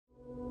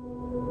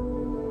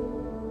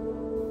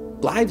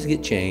lives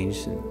get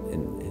changed,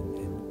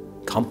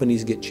 and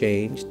companies get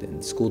changed,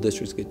 and school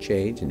districts get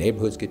changed, and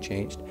neighborhoods get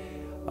changed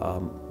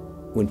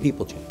when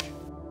people change.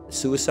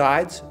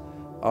 Suicides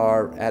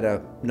are at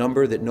a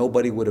number that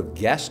nobody would have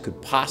guessed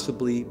could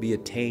possibly be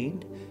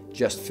attained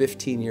just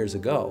 15 years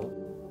ago.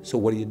 So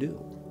what do you do?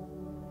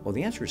 Well,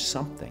 the answer is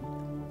something.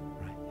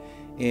 Right?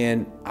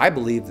 And I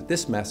believe that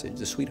this message,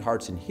 the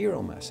Sweethearts and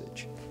Hero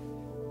message,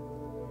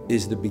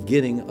 is the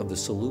beginning of the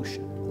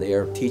solution. They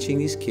are teaching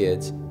these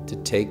kids to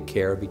take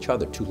care of each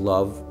other, to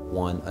love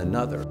one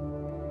another.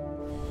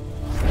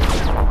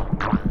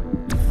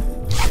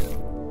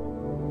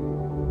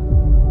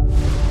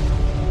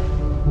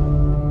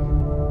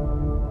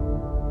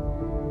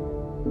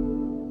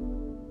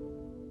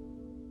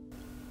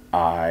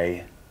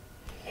 I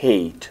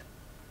hate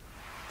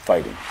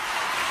fighting.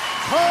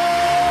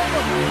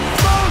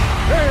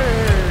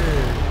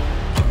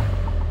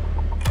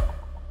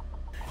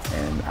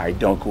 And I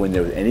don't go in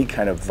there with any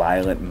kind of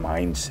violent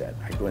mindset.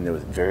 I go in there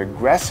with a very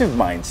aggressive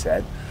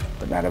mindset,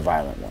 but not a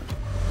violent one.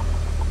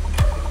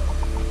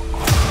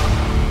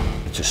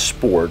 It's a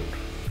sport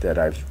that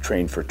I've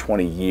trained for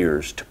 20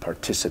 years to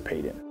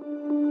participate in.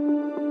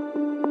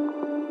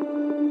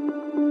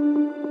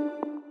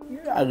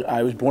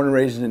 I was born and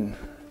raised in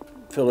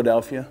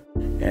Philadelphia,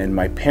 and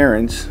my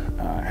parents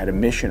had a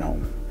mission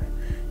home.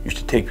 Used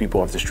to take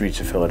people off the streets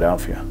of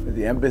Philadelphia.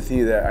 The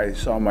empathy that I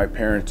saw my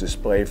parents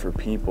display for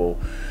people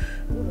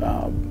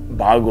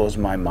boggles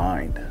my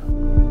mind.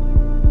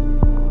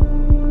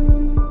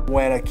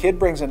 When a kid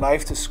brings a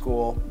knife to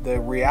school, the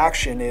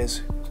reaction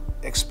is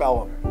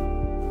expel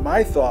him.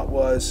 My thought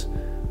was,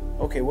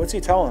 okay, what's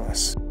he telling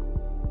us?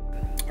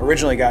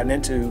 Originally gotten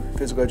into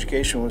physical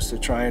education was to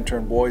try and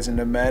turn boys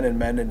into men and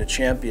men into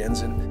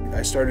champions, and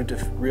I started to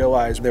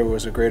realize there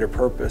was a greater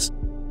purpose.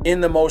 In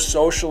the most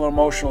social and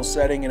emotional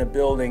setting in a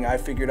building, I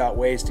figured out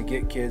ways to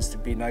get kids to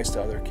be nice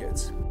to other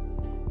kids.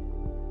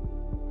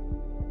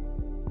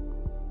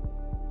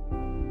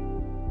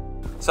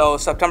 So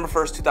September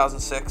 1st,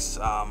 2006,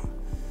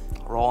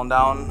 rolling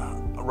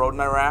down a road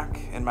in Iraq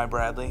in my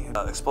Bradley.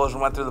 The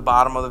explosion went through the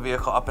bottom of the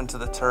vehicle up into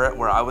the turret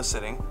where I was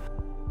sitting.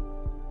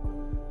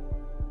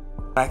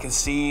 I can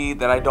see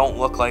that I don't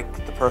look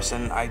like the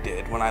person I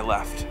did when I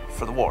left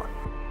for the war.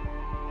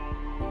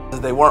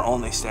 They weren't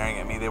only staring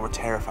at me, they were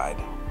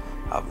terrified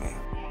of me.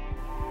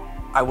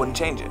 I wouldn't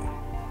change it.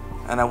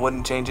 And I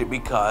wouldn't change it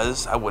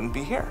because I wouldn't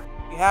be here.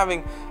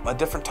 Having a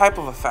different type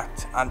of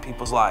effect on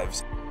people's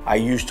lives. I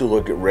used to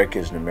look at Rick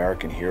as an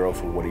American hero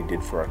for what he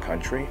did for our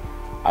country.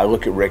 I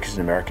look at Rick as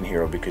an American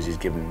hero because he's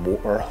given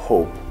more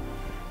hope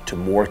to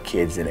more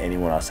kids than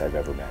anyone else I've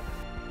ever met.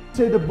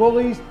 Say the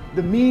bullies,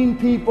 the mean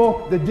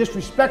people, the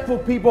disrespectful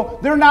people,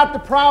 they're not the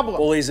problem.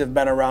 Bullies have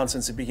been around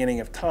since the beginning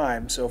of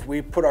time, so if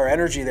we put our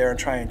energy there and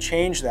try and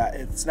change that,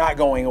 it's not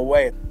going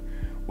away.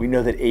 We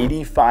know that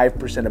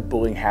 85% of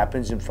bullying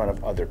happens in front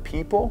of other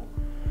people,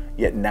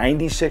 yet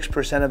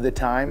 96% of the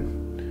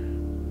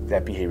time,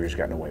 that behavior's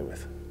gotten away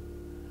with.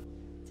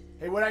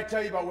 Hey, what did I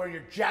tell you about wearing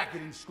your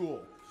jacket in school?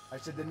 I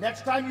said the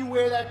next time you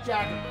wear that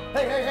jacket,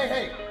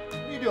 hey, what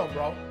are you doing,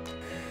 bro?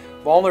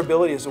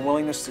 Vulnerability is a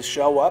willingness to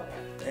show up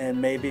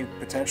and maybe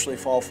potentially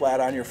fall flat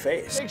on your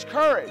face. It takes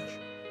courage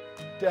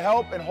to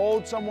help and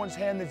hold someone's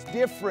hand that's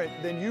different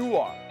than you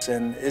are.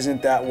 And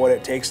isn't that what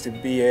it takes to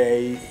be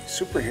a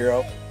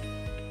superhero?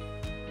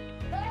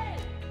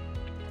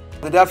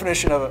 The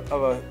definition of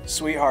a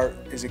sweetheart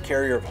is a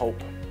carrier of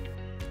hope.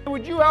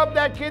 Would you help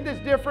that kid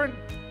that's different?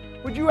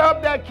 Would you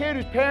help that kid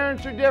whose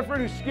parents are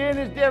different, whose skin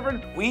is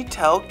different? We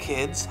tell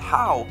kids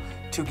how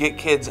to get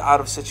kids out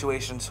of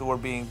situations who are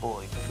being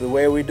bullied. The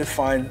way we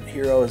define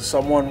hero is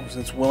someone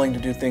that's willing to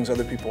do things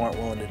other people aren't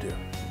willing to do.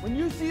 When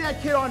you see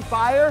that kid on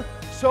fire,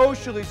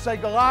 socially,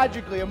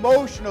 psychologically,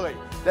 emotionally,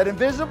 that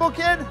invisible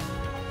kid,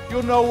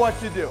 you'll know what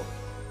to do.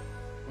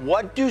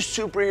 What do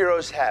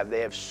superheroes have? They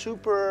have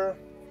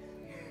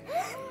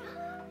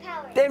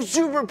They have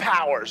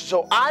superpowers.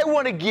 So I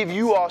want to give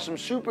you all some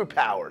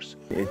superpowers.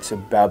 It's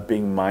about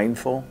being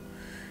mindful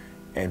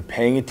and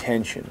paying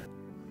attention.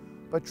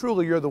 But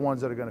truly, you're the ones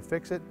that are going to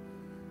fix it.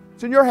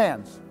 It's in your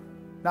hands,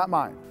 not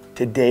mine.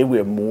 Today, we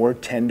have more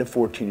 10 to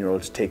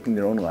 14-year-olds taking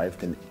their own life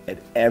than at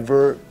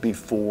ever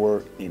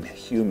before in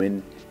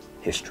human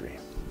history.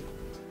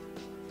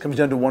 It comes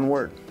down to one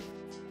word: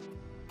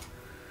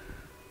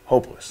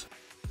 hopeless.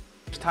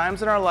 There's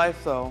times in our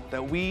life, though,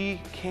 that we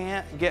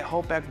can't get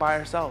hope back by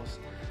ourselves.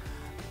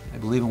 I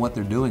believe in what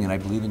they're doing, and I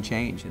believe in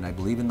change, and I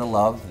believe in the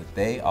love that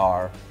they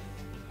are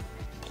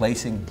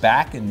placing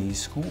back in these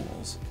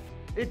schools.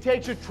 It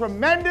takes a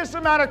tremendous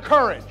amount of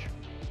courage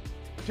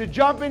to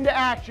jump into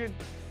action.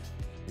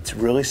 It's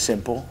really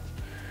simple,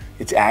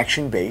 it's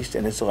action-based,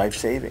 and it's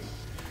life-saving.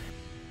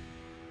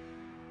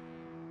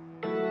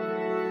 I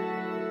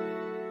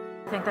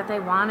think that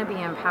they want to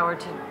be empowered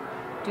to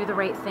do the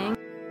right thing.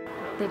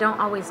 They don't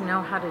always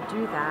know how to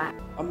do that.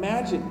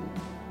 Imagine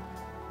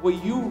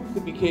what you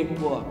could be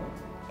capable of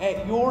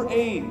at your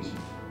age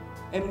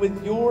and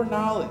with your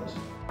knowledge.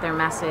 Their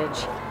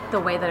message, the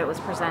way that it was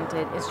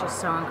presented, is just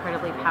so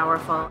incredibly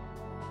powerful.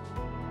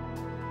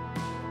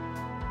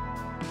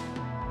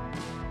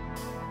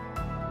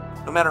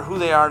 No matter who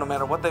they are, no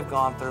matter what they've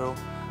gone through,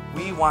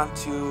 we want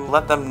to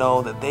let them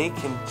know that they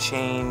can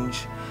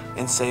change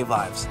and save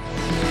lives.